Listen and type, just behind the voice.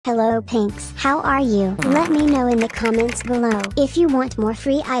Hello Pinks, how are you? Let me know in the comments below. If you want more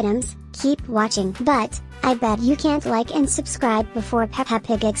free items, keep watching. But, I bet you can't like and subscribe before Peppa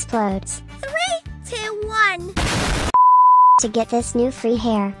Pig explodes. 3, 2, 1. To get this new free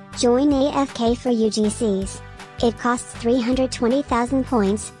hair, join AFK for UGCs. It costs 320,000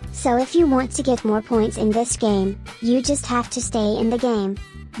 points, so if you want to get more points in this game, you just have to stay in the game.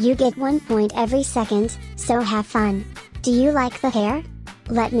 You get 1 point every second, so have fun. Do you like the hair?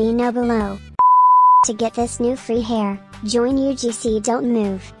 Let me know below. To get this new free hair, join UGC Don't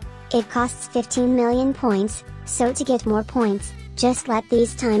Move. It costs 15 million points, so to get more points, just let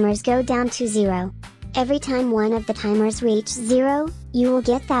these timers go down to 0. Every time one of the timers reach 0, you will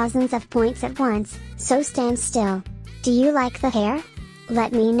get thousands of points at once, so stand still. Do you like the hair?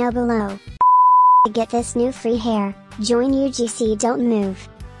 Let me know below. To get this new free hair, join UGC Don't Move.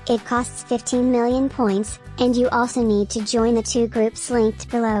 It costs 15 million points, and you also need to join the 2 groups linked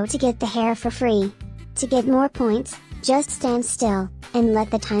below to get the hair for free. To get more points, just stand still, and let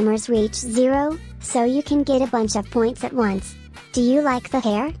the timers reach 0, so you can get a bunch of points at once. Do you like the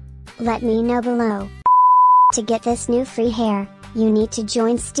hair? Let me know below. To get this new free hair, you need to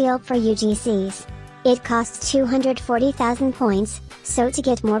join Steal for UGCs. It costs 240,000 points, so to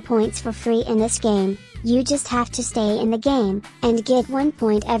get more points for free in this game, you just have to stay in the game, and get 1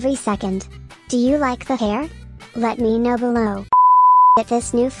 point every second. Do you like the hair? Let me know below. Get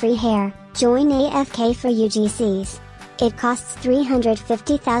this new free hair, join AFK for UGCs. It costs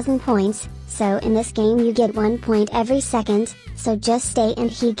 350,000 points, so in this game you get 1 point every second, so just stay in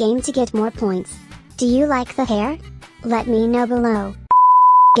the game to get more points. Do you like the hair? Let me know below.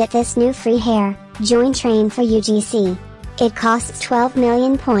 Get this new free hair, join Train for UGC. It costs 12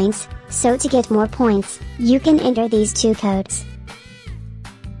 million points, so to get more points, you can enter these 2 codes.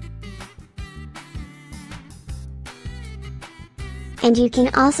 And you can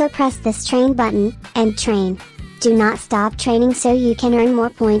also press this train button, and train. Do not stop training so you can earn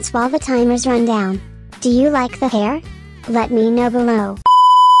more points while the timers run down. Do you like the hair? Let me know below.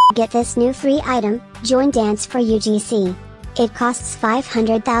 Get this new free item, join Dance for UGC. It costs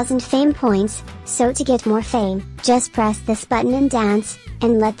 500,000 fame points, so to get more fame, just press this button and dance,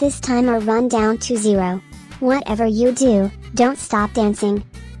 and let this timer run down to 0. Whatever you do, don't stop dancing.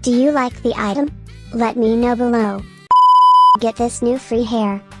 Do you like the item? Let me know below. Get this new free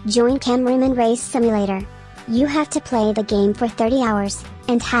hair, join Cameraman Race Simulator. You have to play the game for 30 hours,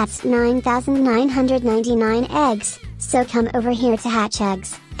 and hatch 9,999 eggs, so come over here to hatch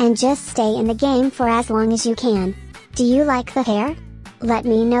eggs, and just stay in the game for as long as you can. Do you like the hair? Let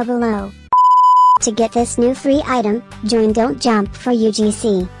me know below. To get this new free item, join Don't Jump for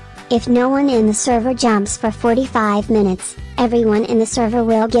UGC. If no one in the server jumps for 45 minutes, everyone in the server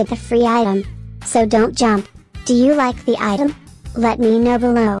will get the free item. So don't jump. Do you like the item? Let me know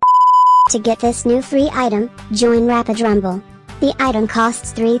below. To get this new free item, join Rapid Rumble. The item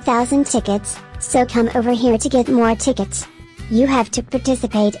costs 3,000 tickets, so come over here to get more tickets. You have to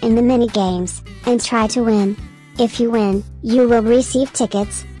participate in the mini games, and try to win. If you win, you will receive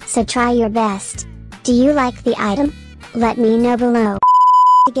tickets, so try your best. Do you like the item? Let me know below.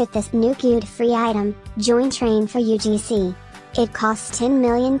 To get this new cute free item, join Train for UGC. It costs 10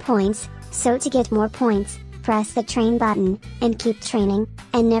 million points, so to get more points, press the train button, and keep training,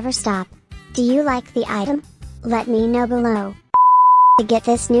 and never stop. Do you like the item? Let me know below. To get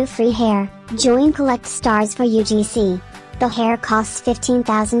this new free hair, join Collect Stars for UGC. The hair costs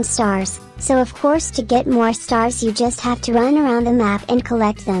 15,000 stars, so of course to get more stars you just have to run around the map and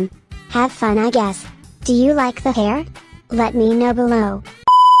collect them. Have fun I guess. Do you like the hair? Let me know below.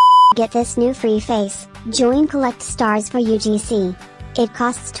 Get this new free face, join Collect Stars for UGC. It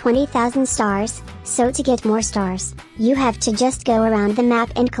costs 20,000 stars, so to get more stars, you have to just go around the map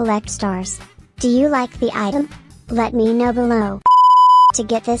and collect stars. Do you like the item? Let me know below. To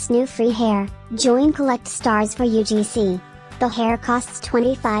get this new free hair, join Collect Stars for UGC. The hair costs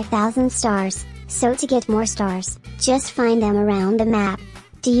 25,000 stars, so to get more stars, just find them around the map.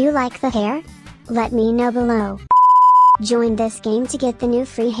 Do you like the hair? Let me know below. Join this game to get the new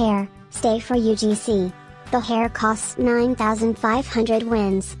free hair, stay for UGC. The hair costs 9,500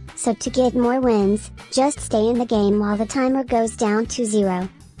 wins, so to get more wins, just stay in the game while the timer goes down to 0.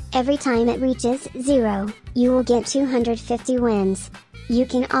 Every time it reaches 0, you will get 250 wins. You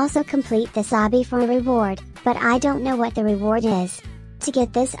can also complete this obby for a reward, but I don't know what the reward is. To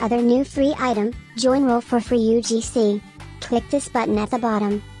get this other new free item, join Roll for Free UGC. Click this button at the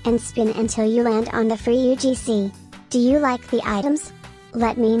bottom, and spin until you land on the free UGC. Do you like the items?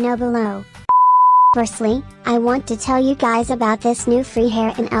 Let me know below. Firstly, I want to tell you guys about this new free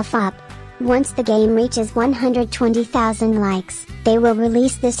hair in Elf Up. Once the game reaches 120,000 likes, they will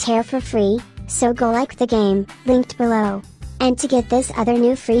release this hair for free, so go like the game, linked below. And to get this other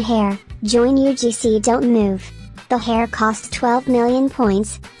new free hair, join UGC Don't Move. The hair costs 12 million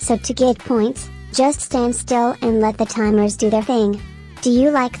points, so to get points, just stand still and let the timers do their thing. Do you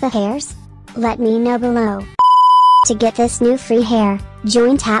like the hairs? Let me know below. To get this new free hair,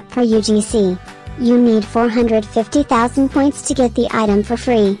 join Tap for UGC. You need 450,000 points to get the item for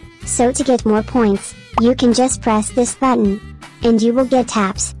free, so to get more points, you can just press this button. And you will get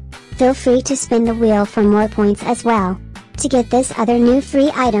taps. Feel free to spin the wheel for more points as well. To get this other new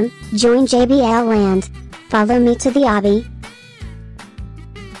free item, join JBL Land. Follow me to the obby.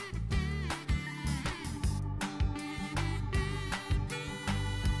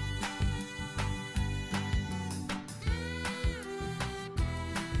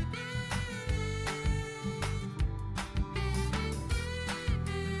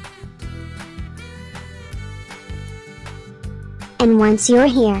 And once you're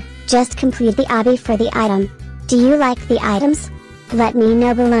here, just complete the obby for the item. Do you like the items? Let me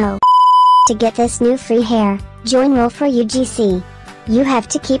know below. To get this new free hair, join Roll for UGC. You have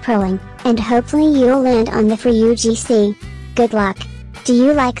to keep rolling, and hopefully you'll land on the free UGC. Good luck. Do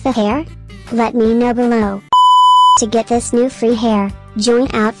you like the hair? Let me know below. To get this new free hair, join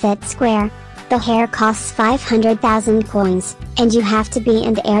Outfit Square. The hair costs 500,000 coins, and you have to be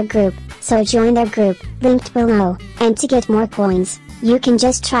in the air group, so join their group, linked below. And to get more coins, you can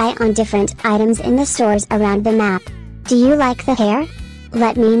just try on different items in the stores around the map. Do you like the hair?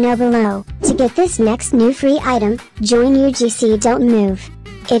 Let me know below. To get this next new free item, join UGC Don't Move.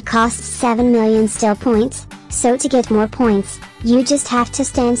 It costs 7 million still points, so to get more points, you just have to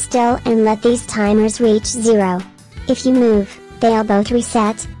stand still and let these timers reach 0. If you move, they'll both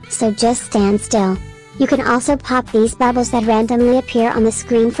reset, so just stand still. You can also pop these bubbles that randomly appear on the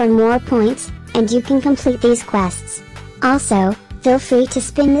screen for more points, and you can complete these quests. Also, feel free to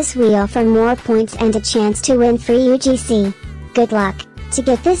spin this wheel for more points and a chance to win free UGC. Good luck. To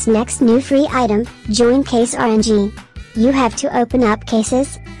get this next new free item, join Case RNG. You have to open up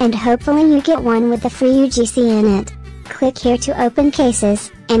cases, and hopefully you get one with the free UGC in it. Click here to open cases,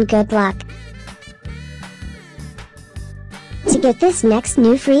 and good luck. To get this next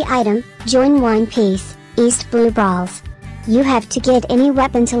new free item, join One Piece, East Blue Brawls. You have to get any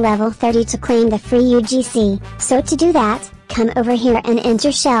weapon to level 30 to claim the free UGC, so to do that, come over here and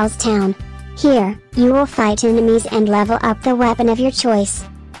enter Shell's Town. Here, you will fight enemies and level up the weapon of your choice.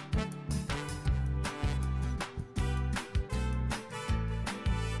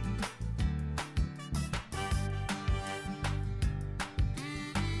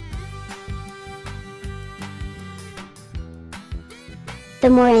 The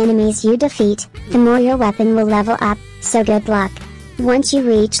more enemies you defeat, the more your weapon will level up, so good luck. Once you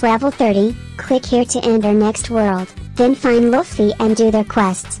reach level 30, click here to enter next world, then find Luffy and do their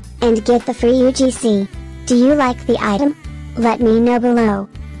quests, and get the free UGC. Do you like the item? Let me know below.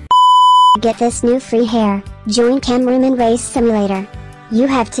 To get this new free hair, join Cameraman Race Simulator. You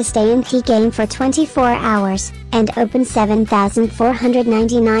have to stay in the game for 24 hours, and open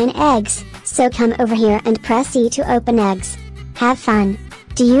 7,499 eggs, so come over here and press E to open eggs. Have fun.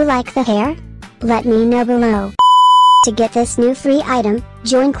 Do you like the hair? Let me know below. To get this new free item,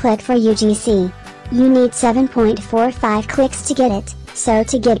 join Click for UGC. You need 7.45 clicks to get it, so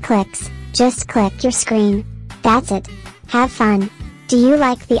to get clicks, just click your screen. That's it. Have fun. Do you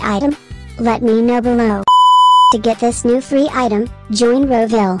like the item? Let me know below. To get this new free item, join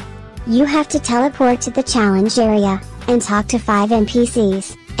Roville. You have to teleport to the challenge area, and talk to 5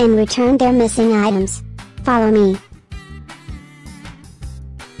 NPCs, and return their missing items. Follow me.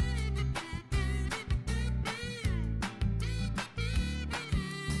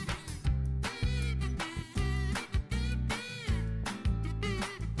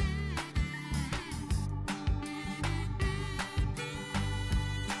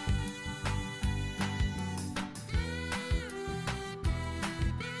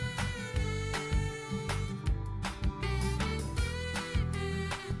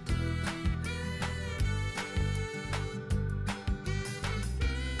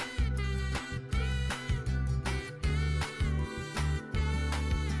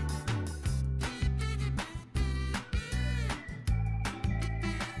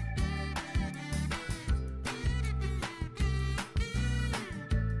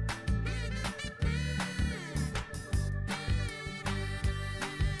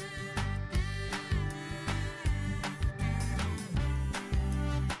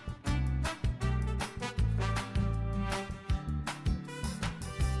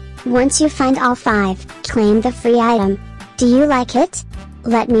 Once you find all 5, claim the free item. Do you like it?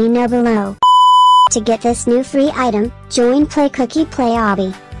 Let me know below. To get this new free item, join Play Cookie Play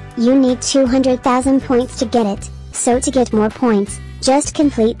Obby. You need 200,000 points to get it, so to get more points, just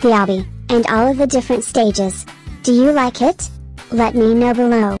complete the obby, and all of the different stages. Do you like it? Let me know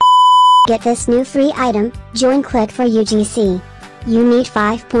below. Get this new free item, join Click for UGC. You need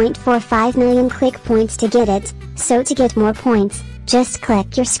 5.45 million click points to get it, so to get more points, just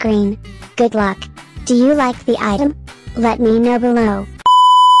click your screen. Good luck. Do you like the item? Let me know below.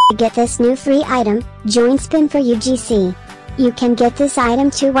 To get this new free item, join Spin for UGC. You can get this item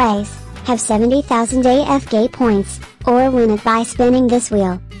two ways, have 70,000 AFK points, or win it by spinning this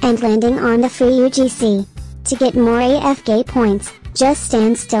wheel, and landing on the free UGC. To get more AFK points, just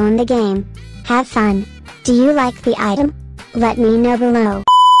stand still in the game. Have fun. Do you like the item? Let me know below.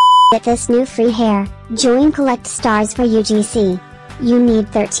 Get this new free hair, join Collect Stars for UGC. You need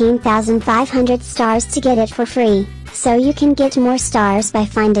 13,500 stars to get it for free, so you can get more stars by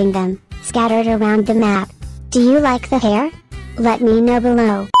finding them, scattered around the map. Do you like the hair? Let me know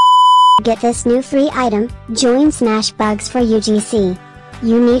below. Get this new free item, join Smash Bugs for UGC.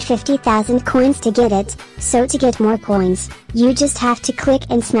 You need 50,000 coins to get it, so to get more coins, you just have to click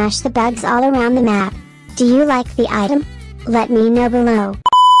and smash the bugs all around the map. Do you like the item? Let me know below.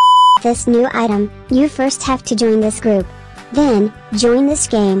 This new item, you first have to join this group. Then, join this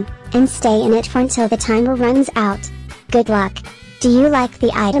game, and stay in it for until the timer runs out. Good luck. Do you like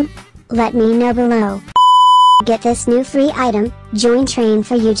the item? Let me know below. Get this new free item, join Train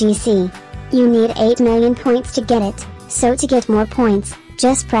for UGC. You need 8 million points to get it, so to get more points,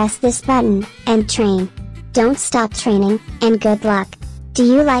 just press this button, and train. Don't stop training, and good luck. Do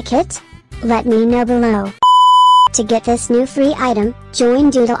you like it? Let me know below. To get this new free item, join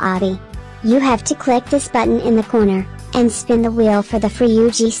Doodle Obby. You have to click this button in the corner, and spin the wheel for the free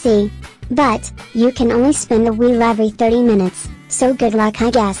UGC. But, you can only spin the wheel every 30 minutes, so good luck I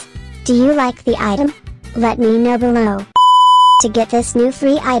guess. Do you like the item? Let me know below. To get this new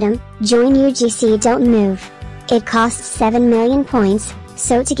free item, join UGC Don't Move. It costs 7 million points,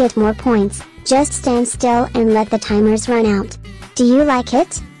 so to get more points, just stand still and let the timers run out. Do you like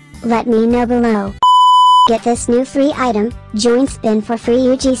it? Let me know below. Get this new free item, join Spin for free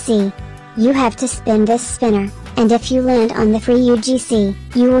UGC. You have to spin this spinner, and if you land on the free UGC,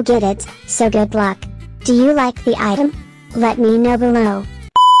 you will get it, so good luck. Do you like the item? Let me know below.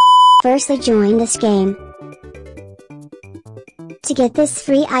 Firstly join this game. To get this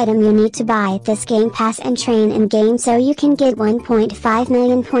free item you need to buy this game pass and train in game so you can get 1.5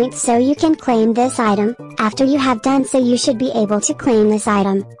 million points so you can claim this item. After you have done so you should be able to claim this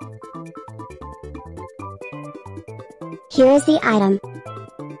item. Here is the item.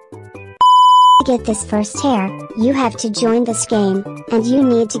 To get this first hair, you have to join this game, and you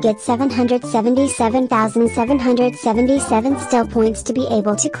need to get 777,777 still points to be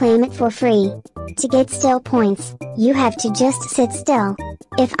able to claim it for free. To get still points, you have to just sit still.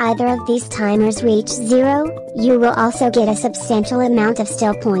 If either of these timers reach 0, you will also get a substantial amount of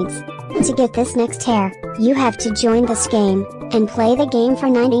still points. To get this next hair, you have to join this game, and play the game for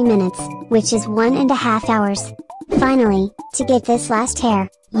 90 minutes, which is 1.5 hours. Finally, to get this last hair,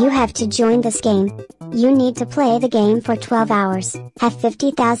 you have to join this game. You need to play the game for 12 hours, have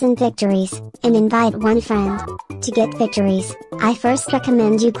 50,000 victories, and invite one friend. To get victories, I first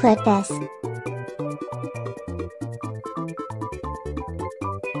recommend you click this.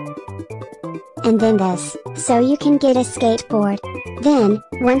 And then this, so you can get a skateboard. Then,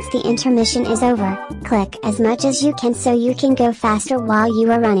 once the intermission is over, click as much as you can so you can go faster while you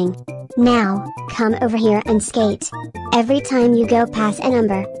are running. Now, come over here and skate. Every time you go past a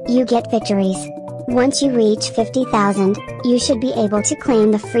number, you get victories. Once you reach 50,000, you should be able to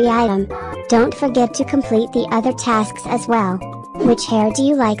claim the free item. Don't forget to complete the other tasks as well. Which hair do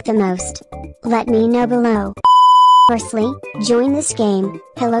you like the most? Let me know below. Firstly, join this game,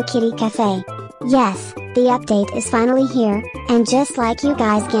 Hello Kitty Cafe. Yes, the update is finally here, and just like you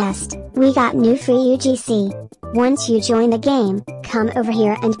guys guessed, we got new free UGC. Once you join the game, come over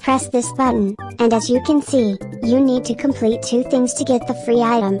here and press this button, and as you can see, you need to complete 2 things to get the free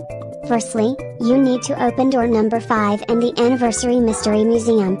item. Firstly, you need to open door number 5 in the Anniversary Mystery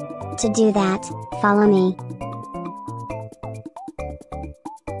Museum. To do that, follow me.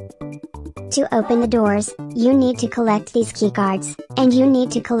 To open the doors, you need to collect these keycards, and you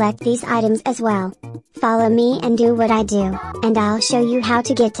need to collect these items as well. Follow me and do what I do, and I'll show you how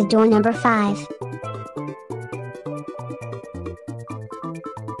to get to door number 5.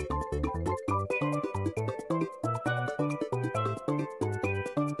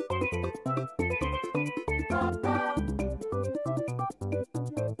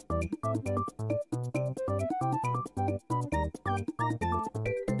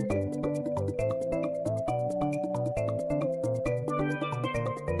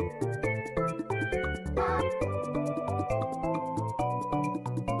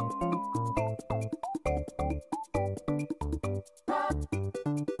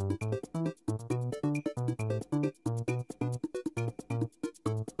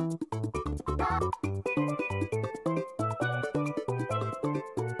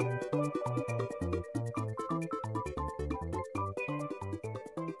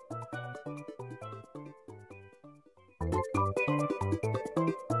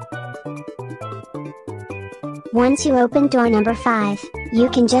 Once you open door number 5, you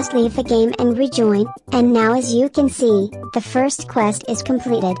can just leave the game and rejoin, and now as you can see, the first quest is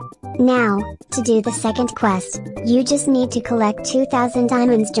completed. Now, to do the second quest, you just need to collect 2,000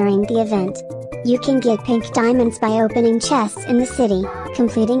 diamonds during the event. You can get pink diamonds by opening chests in the city,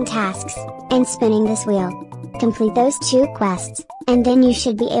 completing tasks, and spinning this wheel. Complete those 2 quests, and then you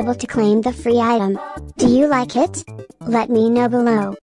should be able to claim the free item. Do you like it? Let me know below.